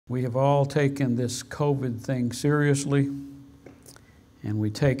We have all taken this COVID thing seriously, and we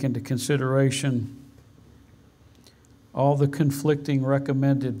take into consideration all the conflicting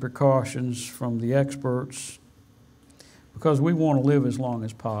recommended precautions from the experts because we want to live as long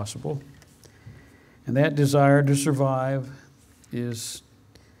as possible. And that desire to survive is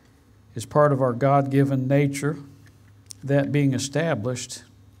part of our God-given nature. That being established,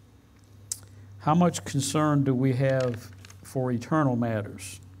 how much concern do we have for eternal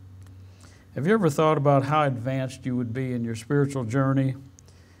matters? Have you ever thought about how advanced you would be in your spiritual journey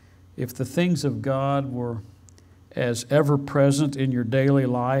if the things of God were as ever-present in your daily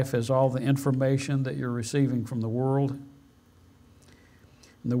life as all the information that you're receiving from the world?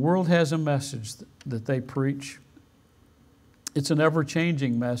 And the world has a message that they preach. It's an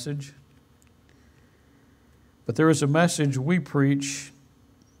ever-changing message. But there is a message we preach,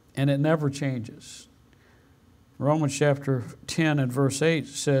 and it never changes. Romans chapter 10 and verse 8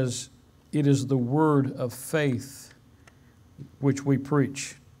 says, "It is the word of faith which we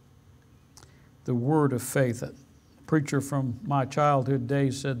preach." The word of faith. A preacher from my childhood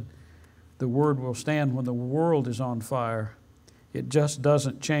days said, the word will stand when the world is on fire. It just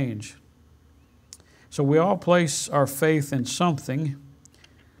doesn't change. So we all place our faith in something.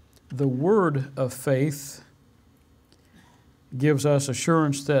 The word of faith gives us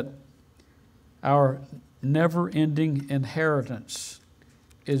assurance that our never-ending inheritance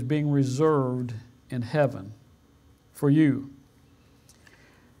is being reserved in heaven for you.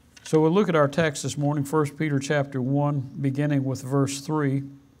 So we'll look at our text this morning, 1 Peter chapter 1, beginning with verse 3.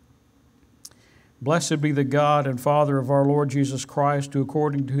 "Blessed be the God and Father of our Lord Jesus Christ, who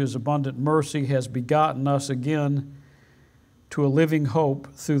according to His abundant mercy has begotten us again to a living hope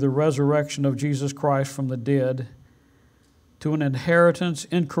through the resurrection of Jesus Christ from the dead, to an inheritance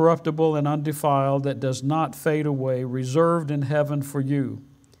incorruptible and undefiled that does not fade away, reserved in heaven for you,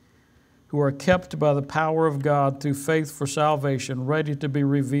 who are kept by the power of God through faith for salvation, ready to be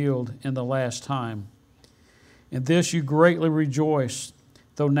revealed in the last time. In this you greatly rejoice,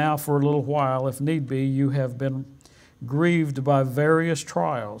 though now for a little while, if need be, you have been grieved by various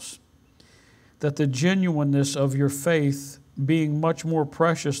trials, that the genuineness of your faith, being much more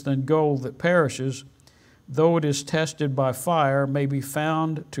precious than gold that perishes, though it is tested by fire, may be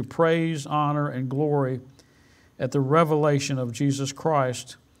found to praise, honor, and glory at the revelation of Jesus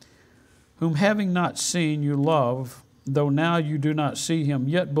Christ, whom having not seen you love, though now you do not see Him,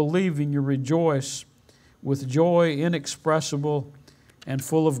 yet believing you rejoice with joy inexpressible and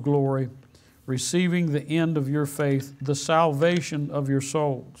full of glory, receiving the end of your faith, the salvation of your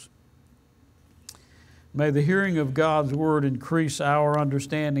souls. May the hearing of God's word increase our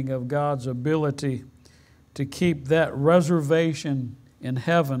understanding of God's ability to keep that reservation in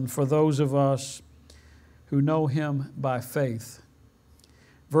heaven for those of us who know Him by faith.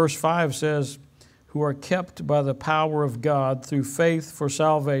 Verse 5 says, "Who are kept by the power of God through faith for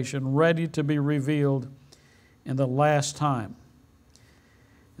salvation, ready to be revealed in the last time."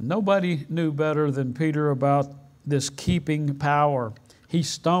 And nobody knew better than Peter about this keeping power. He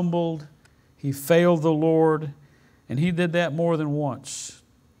stumbled, he failed the Lord, and he did that more than once.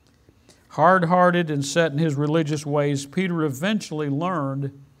 Hard-hearted and set in his religious ways, Peter eventually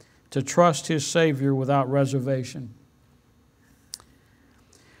learned to trust his Savior without reservation.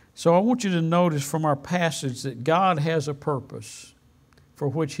 So I want you to notice from our passage that God has a purpose for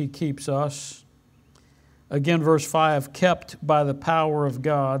which He keeps us. Again, verse 5, "Kept by the power of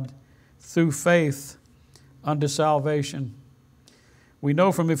God through faith unto salvation." We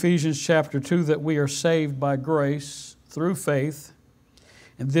know from Ephesians chapter 2 that we are saved by grace through faith.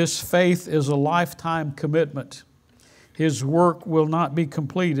 And this faith is a lifetime commitment. His work will not be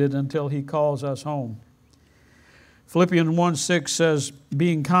completed until He calls us home. Philippians 1:6 says,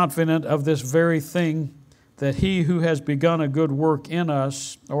 "Being confident of this very thing, that He who has begun a good work in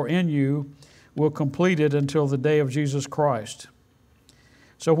us," or in you, "will complete it until the day of Jesus Christ."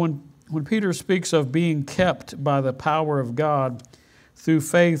 So when Peter speaks of being kept by the power of God through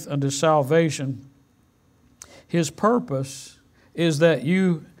faith unto salvation, His purpose is that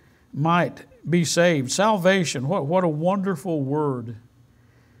you might be saved. Salvation, what a wonderful word.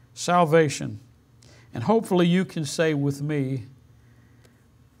 Salvation. And hopefully you can say with me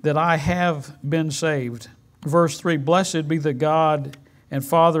that I have been saved. Verse 3, "Blessed be the God and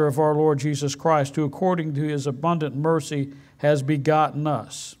Father of our Lord Jesus Christ, who according to His abundant mercy has begotten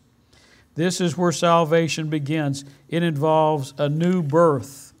us." This is where salvation begins. It involves a new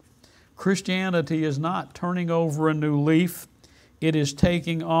birth. Christianity is not turning over a new leaf. It is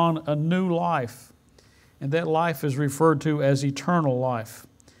taking on a new life. And that life is referred to as eternal life.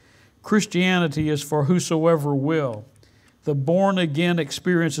 Christianity is for whosoever will. The born-again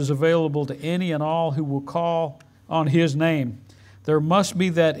experience is available to any and all who will call on His name. There must be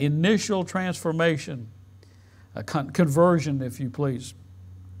that initial transformation, a conversion, if you please.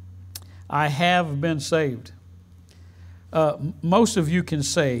 I have been saved. Most of you can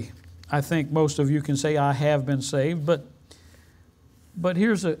say, I think most of you can say, I have been saved, but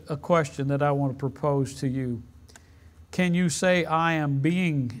here's a question that I want to propose to you. Can you say, I am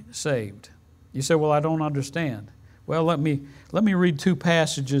being saved? You say, well, I don't understand. Well, let me read two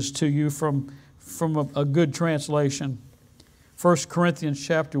passages to you from a good translation. 1 Corinthians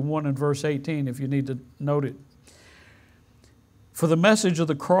chapter 1 and verse 18, if you need to note it. For the message of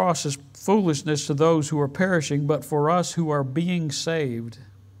the cross is foolishness to those who are perishing, but for us who are being saved,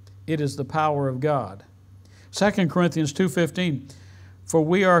 it is the power of God. 2 Corinthians 2:15, for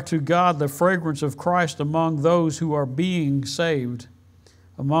we are to God the fragrance of Christ among those who are being saved,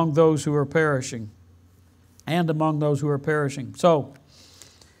 among those who are perishing, and among those who are perishing. So,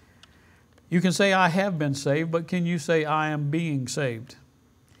 you can say, I have been saved, but can you say, I am being saved?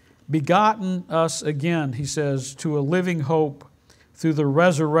 Begotten us again, he says, to a living hope through the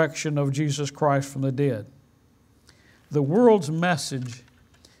resurrection of Jesus Christ from the dead. The world's message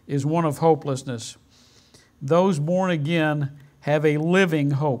is one of hopelessness. Those born again have a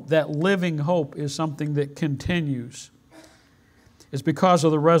living hope. That living hope is something that continues. It's because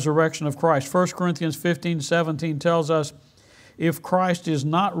of the resurrection of Christ. 1 Corinthians 15:17 tells us, if Christ is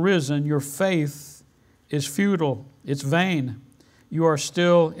not risen, your faith is futile, it's vain. You are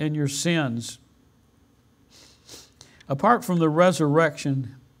still in your sins. Apart from the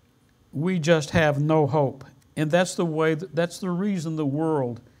resurrection, we just have no hope. And that's the reason the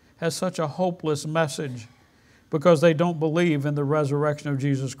world has such a hopeless message, because they don't believe in the resurrection of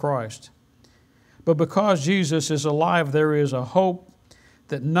Jesus Christ. But because Jesus is alive, there is a hope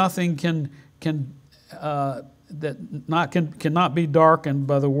that nothing cannot be darkened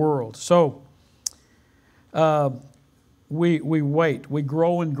by the world. So we wait. We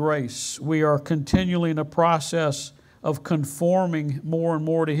grow in grace. We are continually in a process of conforming more and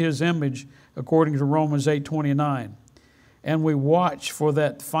more to His image, according to Romans 8:29. And we watch for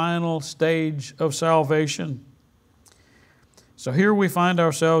that final stage of salvation. So here we find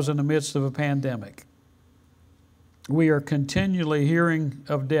ourselves in the midst of a pandemic. We are continually hearing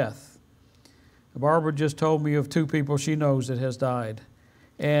of death. Barbara just told me of two people she knows that has died.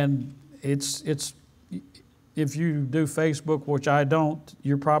 And it's if you do Facebook, which I don't,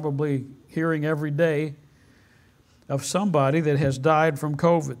 you're probably hearing every day of somebody that has died from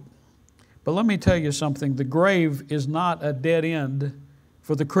COVID. But let me tell you something, the grave is not a dead end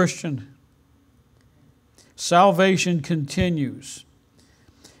for the Christian. Salvation continues.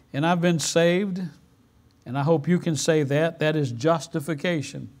 And I've been saved, and I hope you can say that. That is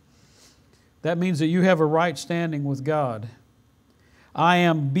justification. That means that you have a right standing with God. I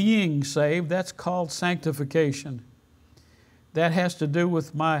am being saved. That's called sanctification. That has to do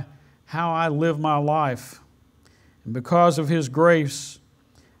with how I live my life. And because of His grace,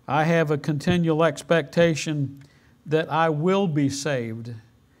 I have a continual expectation that I will be saved.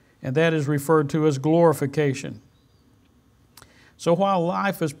 And that is referred to as glorification. So while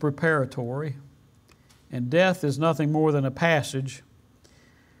life is preparatory and death is nothing more than a passage,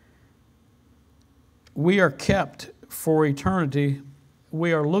 we are kept for eternity.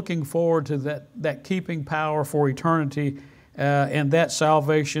 We are looking forward to that keeping power for eternity, and that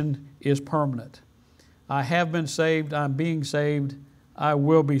salvation is permanent. I have been saved, I'm being saved, I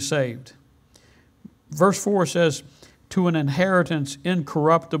will be saved. Verse 4 says, to an inheritance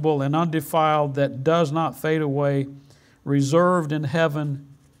incorruptible and undefiled that does not fade away, reserved in heaven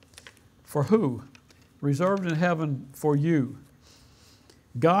for who? Reserved in heaven for you.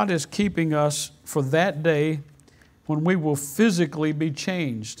 God is keeping us for that day when we will physically be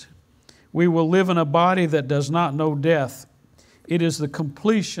changed. We will live in a body that does not know death. It is the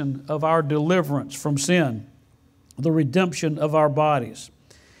completion of our deliverance from sin, the redemption of our bodies,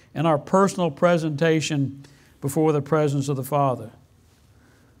 and our personal presentation before the presence of the Father.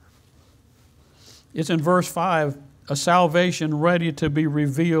 It's in verse 5, a salvation ready to be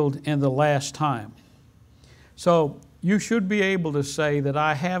revealed in the last time. So you should be able to say that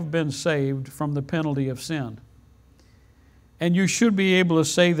I have been saved from the penalty of sin. And you should be able to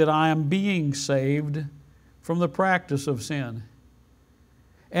say that I am being saved from the practice of sin.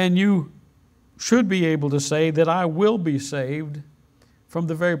 And you should be able to say that I will be saved from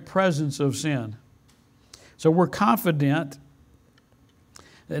the very presence of sin. So we're confident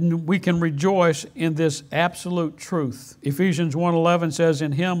and we can rejoice in this absolute truth. Ephesians 1:11 says,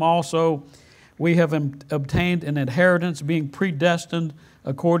 in Him also we have obtained an inheritance, being predestined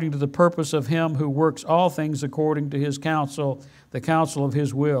according to the purpose of Him who works all things according to His counsel, the counsel of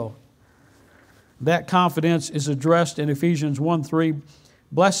His will. That confidence is addressed in Ephesians 1:3.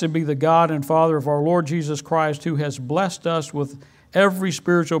 Blessed be the God and Father of our Lord Jesus Christ, who has blessed us with every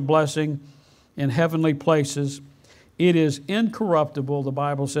spiritual blessing in heavenly places. It is incorruptible, the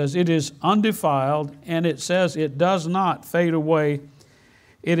Bible says. It is undefiled, and it says it does not fade away.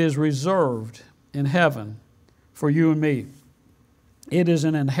 It is reserved in heaven for you and me. It is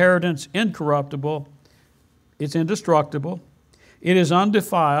an inheritance incorruptible. It's indestructible. It is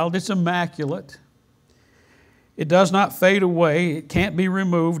undefiled. It's immaculate. It does not fade away. It can't be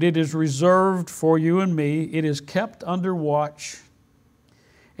removed. It is reserved for you and me. It is kept under watch.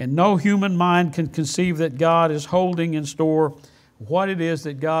 And no human mind can conceive that God is holding in store what it is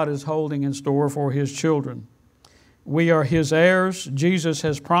that God is holding in store for His children. We are His heirs. Jesus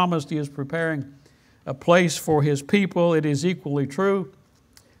has promised He is preparing a place for His people. It is equally true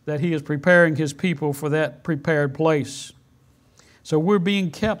that He is preparing His people for that prepared place. So we're being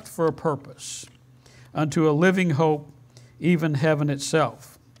kept for a purpose, unto a living hope, even heaven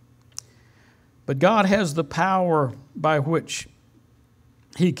itself. But God has the power by which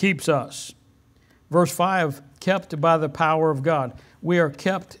He keeps us. Verse 5, kept by the power of God. We are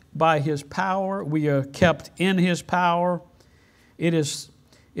kept by His power. We are kept in His power. It is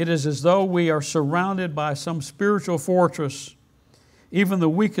as though we are surrounded by some spiritual fortress. Even the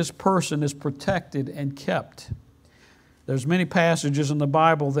weakest person is protected and kept. There's many passages in the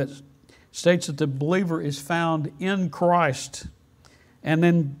Bible that states that the believer is found in Christ. And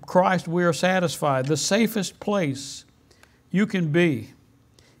in Christ we are satisfied. The safest place you can be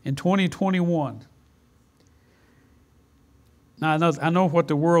in 2021. Now, I know what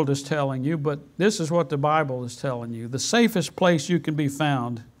the world is telling you, but this is what the Bible is telling you. The safest place you can be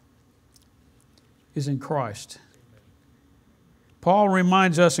found is in Christ. Paul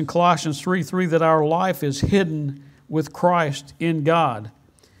reminds us in Colossians 3:3 that our life is hidden with Christ in God.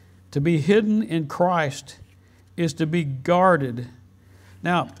 To be hidden in Christ is to be guarded.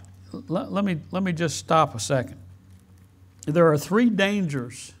 Now, let me just stop a second. There are 3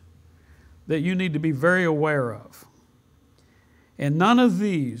 dangers that you need to be very aware of. And none of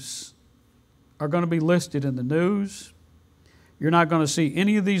these are going to be listed in the news. You're not going to see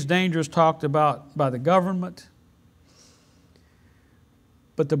any of these dangers talked about by the government.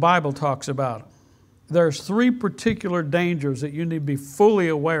 But the Bible talks about them. There's 3 particular dangers that you need to be fully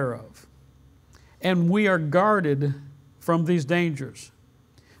aware of. And we are guarded from these dangers.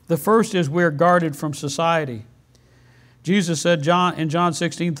 The first is we are guarded from society. Jesus said in John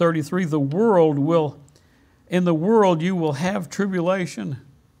 16:33, in the world you will have tribulation.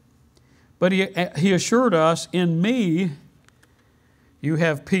 But he assured us, in me you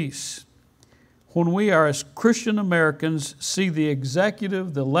have peace. When we are, as Christian Americans, see the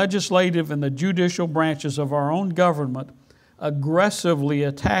executive, the legislative, and the judicial branches of our own government aggressively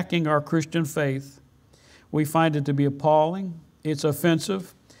attacking our Christian faith, we find it to be appalling. It's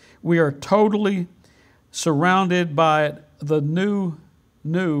offensive. We are totally surrounded by the new,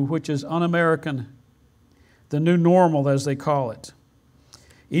 which is un-American, the new normal, as they call it.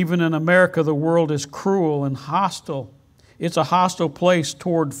 Even in America, the world is cruel and hostile. It's a hostile place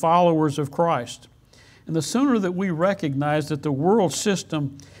toward followers of Christ. And the sooner that we recognize that the world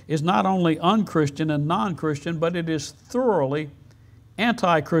system is not only unchristian and non-Christian, but it is thoroughly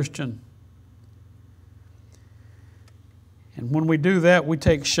anti-Christian. And when we do that, we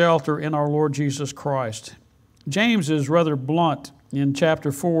take shelter in our Lord Jesus Christ. James is rather blunt in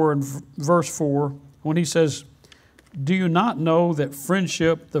chapter 4 and verse 4 when he says, do you not know that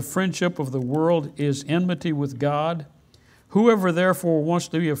the friendship of the world is enmity with God? Whoever therefore wants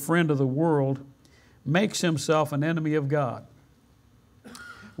to be a friend of the world makes himself an enemy of God.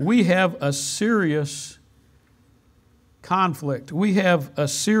 We have a serious conflict. We have a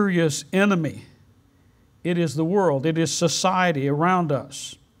serious enemy. It is the world. It is society around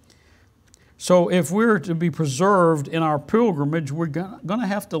us. So if we're to be preserved in our pilgrimage, we're going to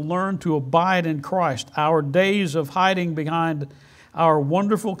have to learn to abide in Christ. Our days of hiding behind our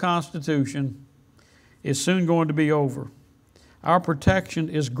wonderful Constitution is soon going to be over. Our protection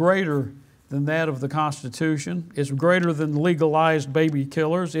is greater than that of the Constitution. It's greater than legalized baby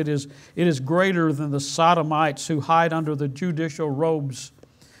killers. It is greater than the sodomites who hide under the judicial robes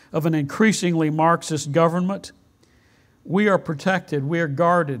of an increasingly Marxist government. We are protected. We are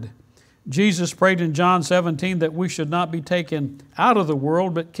guarded. Jesus prayed in John 17 that we should not be taken out of the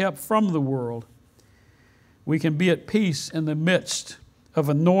world, but kept from the world. We can be at peace in the midst of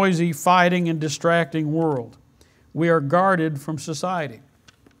a noisy, fighting, and distracting world. We are guarded from society.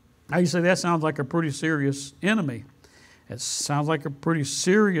 Now you say that sounds like a pretty serious enemy. It sounds like a pretty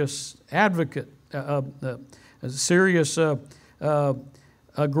serious advocate, a serious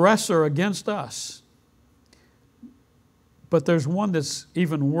aggressor against us. But there's one that's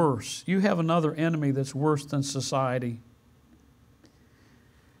even worse. You have another enemy that's worse than society.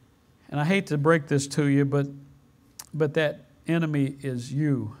 And I hate to break this to you, but that enemy is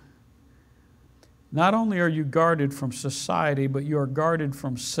you. Not only are you guarded from society, but you are guarded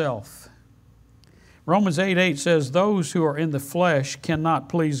from self. Romans 8:8 says, those who are in the flesh cannot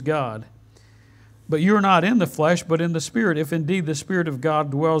please God. But you are not in the flesh, but in the Spirit, if indeed the Spirit of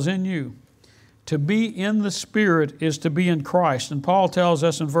God dwells in you. To be in the Spirit is to be in Christ. And Paul tells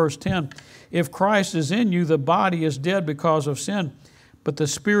us in verse 10, if Christ is in you, the body is dead because of sin, but the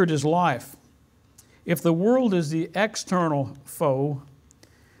Spirit is life. If the world is the external foe,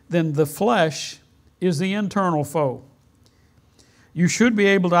 then the flesh is the internal foe. You should be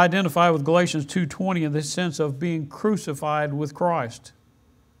able to identify with Galatians 2:20 in the sense of being crucified with Christ.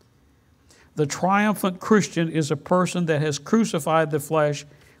 The triumphant Christian is a person that has crucified the flesh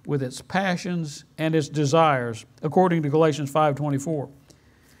with its passions and its desires, according to Galatians 5:24.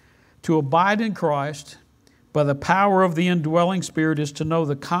 To abide in Christ by the power of the indwelling Spirit is to know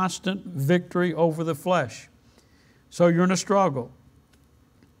the constant victory over the flesh. So you're in a struggle.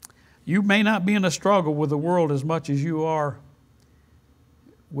 You may not be in a struggle with the world as much as you are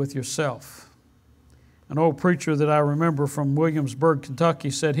with yourself. An old preacher that I remember from Williamsburg, Kentucky,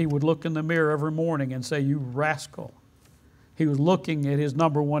 said he would look in the mirror every morning and say, you rascal. He was looking at his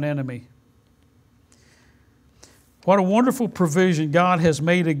number one enemy. What a wonderful provision God has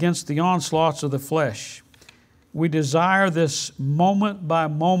made against the onslaughts of the flesh. We desire this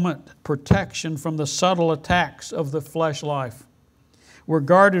moment-by-moment protection from the subtle attacks of the flesh life. We're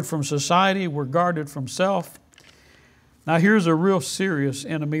guarded from society. We're guarded from self. Now here's a real serious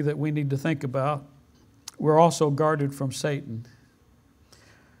enemy that we need to think about. We're also guarded from Satan.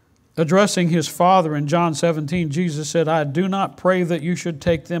 Addressing his Father in John 17, Jesus said, I do not pray that you should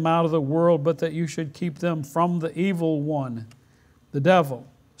take them out of the world, but that you should keep them from the evil one, the devil,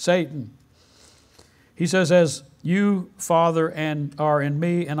 Satan. He says, as you, Father, and are in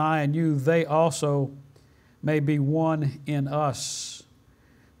me, and I in you, they also may be one in us.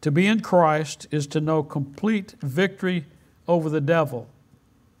 To be in Christ is to know complete victory over the devil.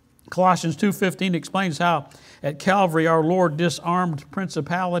 Colossians 2:15 explains how at Calvary our Lord disarmed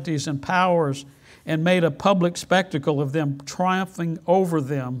principalities and powers and made a public spectacle of them, triumphing over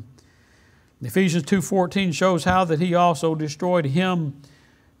them. Ephesians 2:14 shows how that He also destroyed him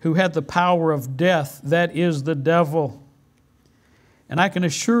who had the power of death, that is the devil. And I can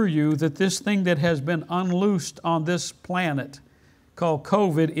assure you that this thing that has been unloosed on this planet called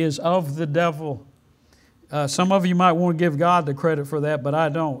COVID is of the devil. Some of you might want to give God the credit for that, but I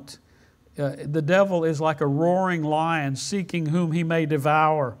don't. The devil is like a roaring lion seeking whom he may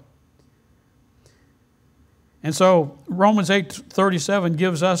devour. And so Romans 8:37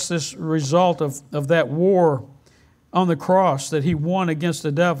 gives us this result of that war on the cross that he won against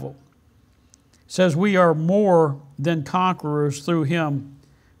the devil. It says we are more than conquerors through him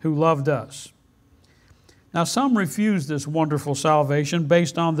who loved us. Now some refuse this wonderful salvation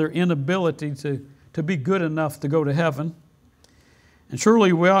based on their inability to be good enough to go to heaven. And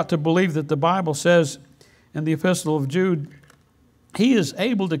surely we ought to believe that the Bible says in the Epistle of Jude, He is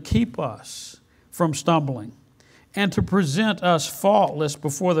able to keep us from stumbling and to present us faultless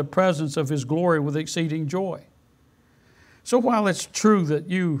before the presence of His glory with exceeding joy. So while it's true that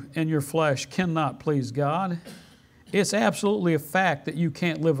you and your flesh cannot please God, it's absolutely a fact that you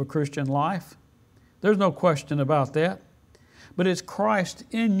can't live a Christian life. There's no question about that. But it's Christ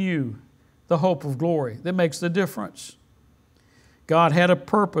in you, the hope of glory, that makes the difference. God had a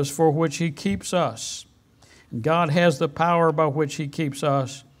purpose for which He keeps us. And God has the power by which He keeps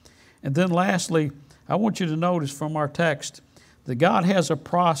us. And then lastly, I want you to notice from our text that God has a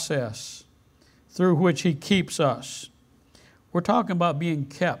process through which He keeps us. We're talking about being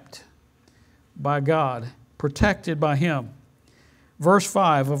kept by God, protected by Him. Verse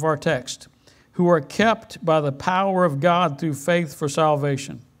 5 of our text, who are kept by the power of God through faith for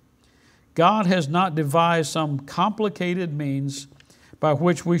salvation. God has not devised some complicated means by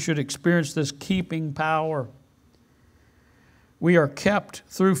which we should experience this keeping power. We are kept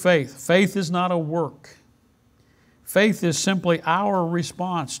through faith. Faith is not a work. Faith is simply our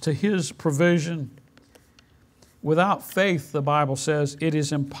response to His provision. Without faith, the Bible says, it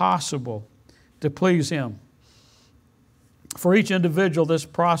is impossible to please Him. For each individual, this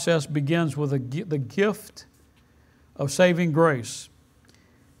process begins with the gift of saving grace.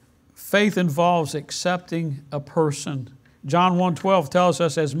 Faith involves accepting a person John 1:12 tells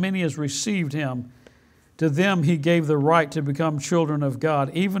us, as many as received him, to them he gave the right to become children of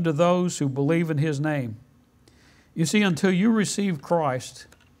God, even to those who believe in his name. You see, until you receive Christ,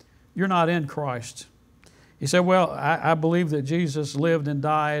 you're not in Christ. You say, well, I believe that Jesus lived and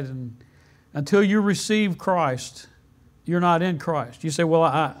died, and until you receive Christ, you're not in Christ. You say, well,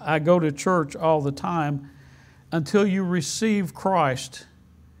 I go to church all the time. Until you receive Christ,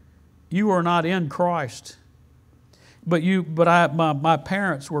 you are not in Christ. My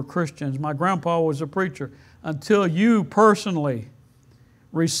parents were Christians. My grandpa was a preacher. Until you personally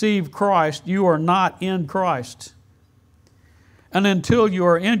receive Christ, you are not in Christ. And until you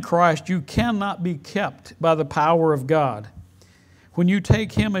are in Christ, you cannot be kept by the power of God. When you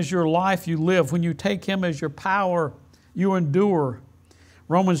take Him as your life, you live. When you take Him as your power, you endure.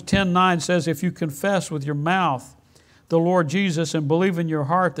 Romans 10:9 says, if you confess with your mouth the Lord Jesus and believe in your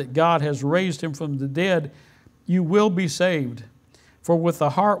heart that God has raised Him from the dead, you will be saved. For with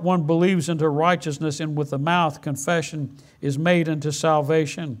the heart one believes unto righteousness, and with the mouth confession is made unto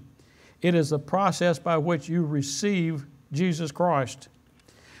salvation. It is the process by which you receive Jesus Christ,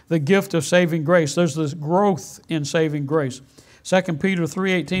 the gift of saving grace. There's this growth in saving grace. 2 Peter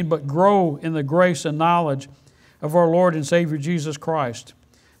 3:18, but grow in the grace and knowledge of our Lord and Savior Jesus Christ.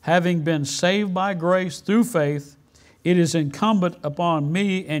 Having been saved by grace through faith, it is incumbent upon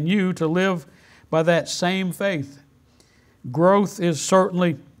me and you to live by that same faith. Growth is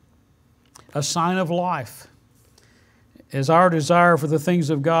certainly a sign of life. As our desire for the things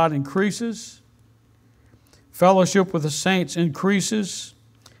of God increases, fellowship with the saints increases,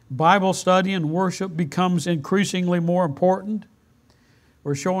 Bible study and worship becomes increasingly more important,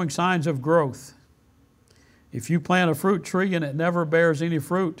 we're showing signs of growth. If you plant a fruit tree and it never bears any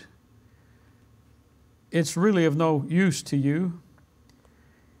fruit, it's really of no use to you.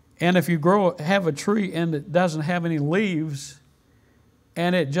 And if you have a tree and it doesn't have any leaves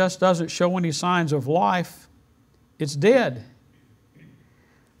and it just doesn't show any signs of life, it's dead.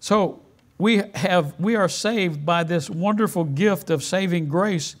 So we are saved by this wonderful gift of saving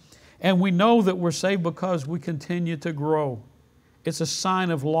grace, and we know that we're saved because we continue to grow. It's a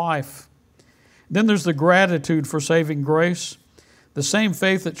sign of life. Then there's the gratitude for saving grace. The same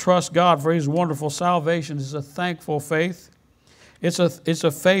faith that trusts God for His wonderful salvation is a thankful faith. It's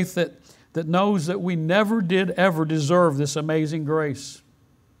a faith that knows that we never did ever deserve this amazing grace.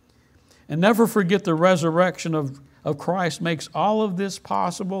 And never forget the resurrection of Christ makes all of this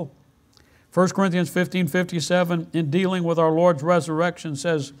possible. 1 Corinthians 15:57, in dealing with our Lord's resurrection,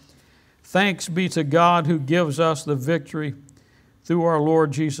 says, thanks be to God who gives us the victory through our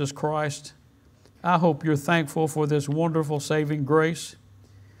Lord Jesus Christ. I hope you're thankful for this wonderful saving grace.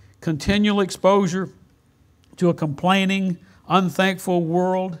 Continual exposure to a complaining, unthankful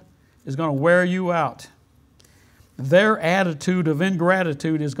world is going to wear you out. Their attitude of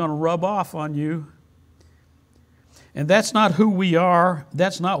ingratitude is going to rub off on you. And that's not who we are.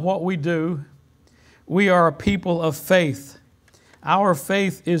 That's not what we do. We are a people of faith. Our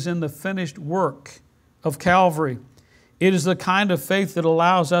faith is in the finished work of Calvary. It is the kind of faith that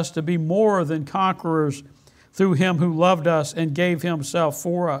allows us to be more than conquerors through Him who loved us and gave Himself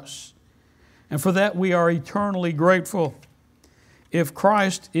for us. And for that we are eternally grateful. If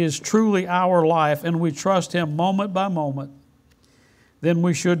Christ is truly our life and we trust Him moment by moment, then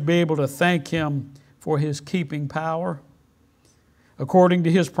we should be able to thank Him for His keeping power. According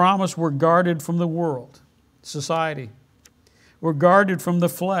to His promise, we're guarded from the world, society. We're guarded from the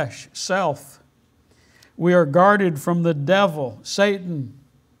flesh, self. We are guarded from the devil, Satan,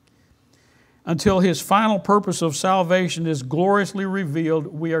 until His final purpose of salvation is gloriously revealed.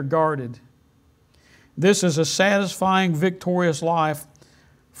 We are guarded. This is a satisfying, victorious life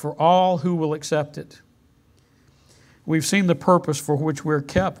for all who will accept it. We've seen the purpose for which we're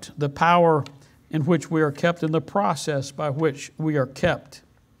kept, the power in which we are kept, and the process by which we are kept.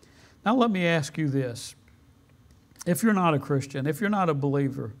 Now let me ask you this. If you're not a Christian, if you're not a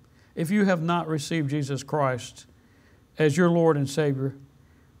believer, if you have not received Jesus Christ as your Lord and Savior,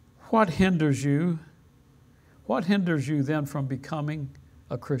 what hinders you? What hinders you then from becoming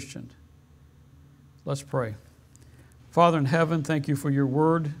a Christian? Let's pray. Father in heaven, thank You for Your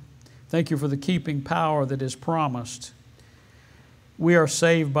word. Thank You for the keeping power that is promised. We are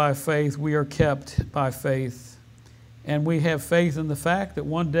saved by faith. We are kept by faith. And we have faith in the fact that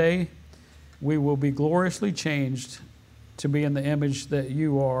one day we will be gloriously changed to be in the image that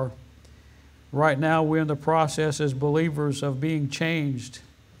You are. Right now we're in the process as believers of being changed,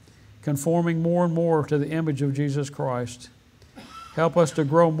 conforming more and more to the image of Jesus Christ. Help us to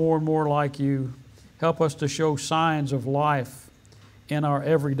grow more and more like You. Help us to show signs of life in our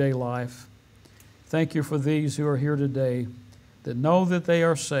everyday life. Thank you for these who are here today that know that they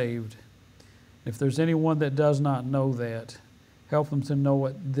are saved. If there's anyone that does not know that, help them to know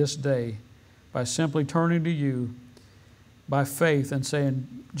it this day by simply turning to you by faith and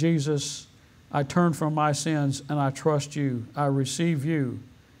saying, Jesus, I turn from my sins and I trust you. I receive you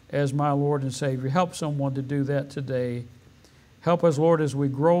as my Lord and Savior. Help someone to do that today. Help us, Lord, as we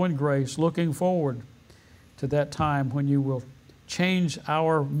grow in grace, looking forward to that time when you will change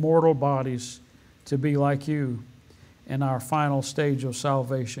our mortal bodies to be like you in our final stage of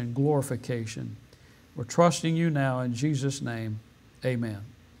salvation, glorification. We're trusting you now in Jesus' name. Amen.